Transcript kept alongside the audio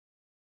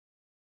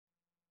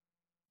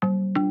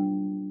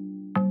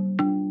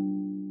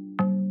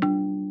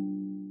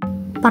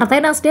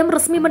Partai Nasdem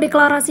resmi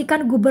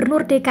mendeklarasikan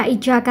Gubernur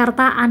DKI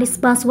Jakarta Anies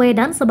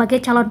Baswedan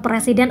sebagai calon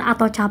presiden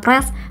atau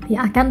Capres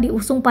yang akan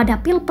diusung pada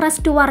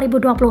Pilpres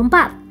 2024.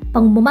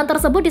 Pengumuman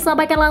tersebut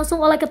disampaikan langsung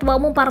oleh Ketua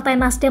Umum Partai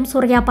Nasdem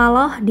Surya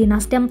Paloh di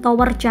Nasdem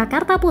Tower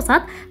Jakarta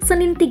Pusat,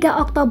 Senin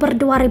 3 Oktober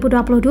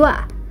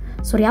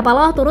 2022. Surya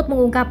Paloh turut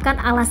mengungkapkan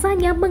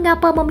alasannya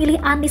mengapa memilih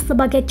Anies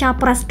sebagai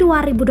Capres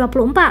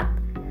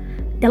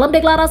 2024. Dalam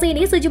deklarasi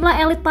ini, sejumlah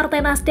elit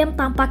Partai Nasdem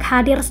tampak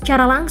hadir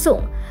secara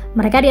langsung.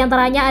 Mereka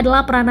diantaranya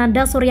adalah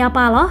Prananda Surya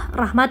Paloh,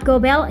 Rahmat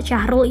Gobel,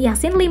 Syahrul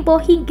Yassin Limpo,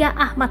 hingga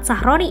Ahmad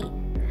Sahroni.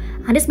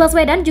 Anies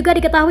Baswedan juga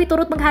diketahui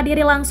turut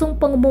menghadiri langsung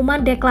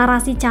pengumuman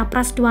deklarasi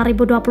Capres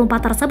 2024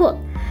 tersebut.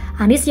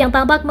 Anies yang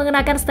tampak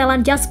mengenakan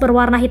setelan jas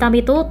berwarna hitam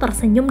itu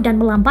tersenyum dan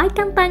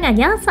melambaikan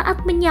tangannya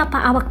saat menyapa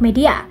awak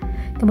media.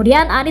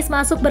 Kemudian Anies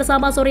masuk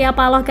bersama Surya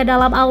Paloh ke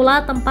dalam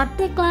aula tempat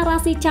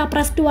deklarasi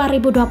Capres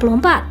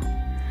 2024.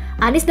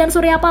 Anies dan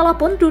Surya Paloh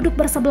pun duduk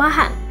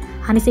bersebelahan.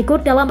 Anies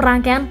ikut dalam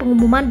rangkaian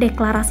pengumuman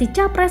deklarasi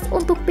Capres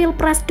untuk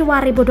Pilpres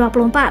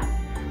 2024.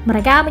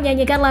 Mereka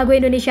menyanyikan lagu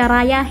Indonesia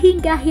Raya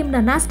hingga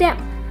himne Nasdem.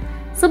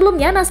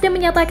 Sebelumnya, Nasdem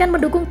menyatakan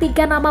mendukung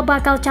 3 nama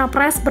bakal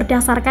Capres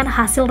berdasarkan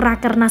hasil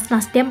Rakernas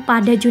Nasdem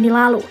pada Juni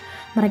lalu.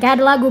 Mereka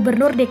adalah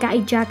Gubernur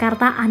DKI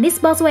Jakarta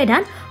Anies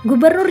Baswedan,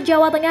 Gubernur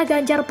Jawa Tengah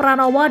Ganjar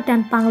Pranowo,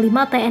 dan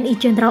Panglima TNI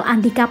Jenderal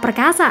Andika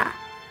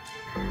Perkasa.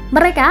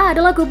 Mereka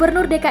adalah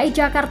Gubernur DKI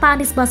Jakarta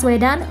Anies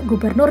Baswedan,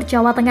 Gubernur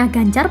Jawa Tengah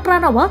Ganjar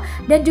Pranowo,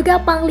 dan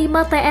juga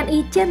Panglima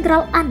TNI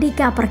Jenderal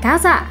Andika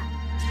Perkasa.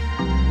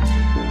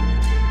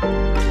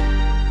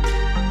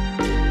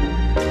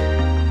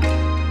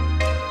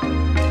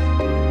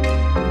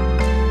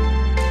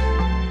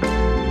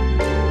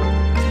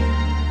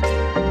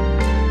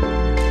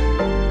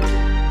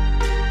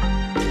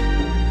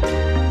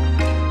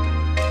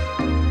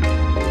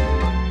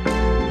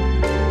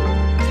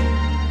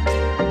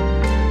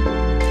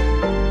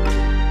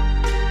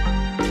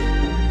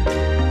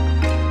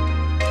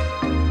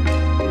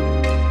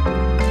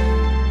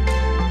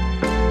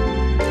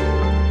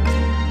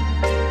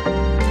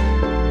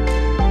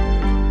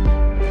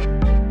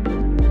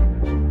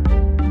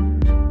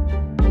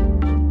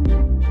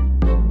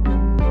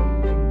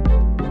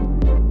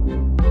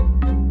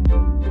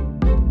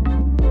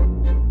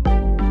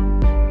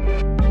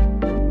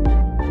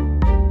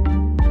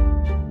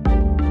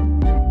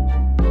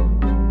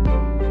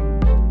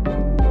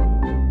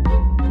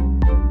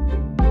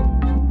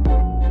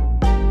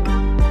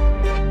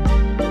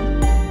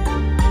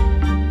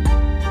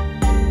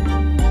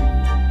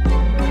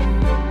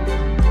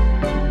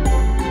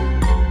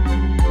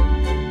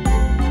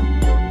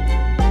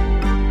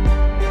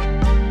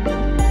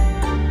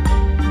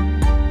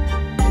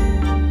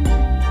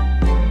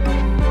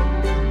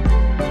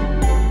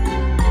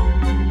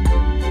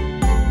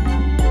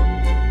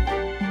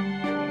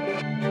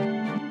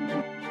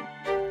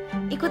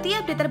 Ikuti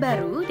update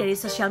terbaru dari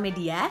sosial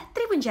media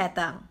Tribun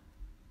Jateng.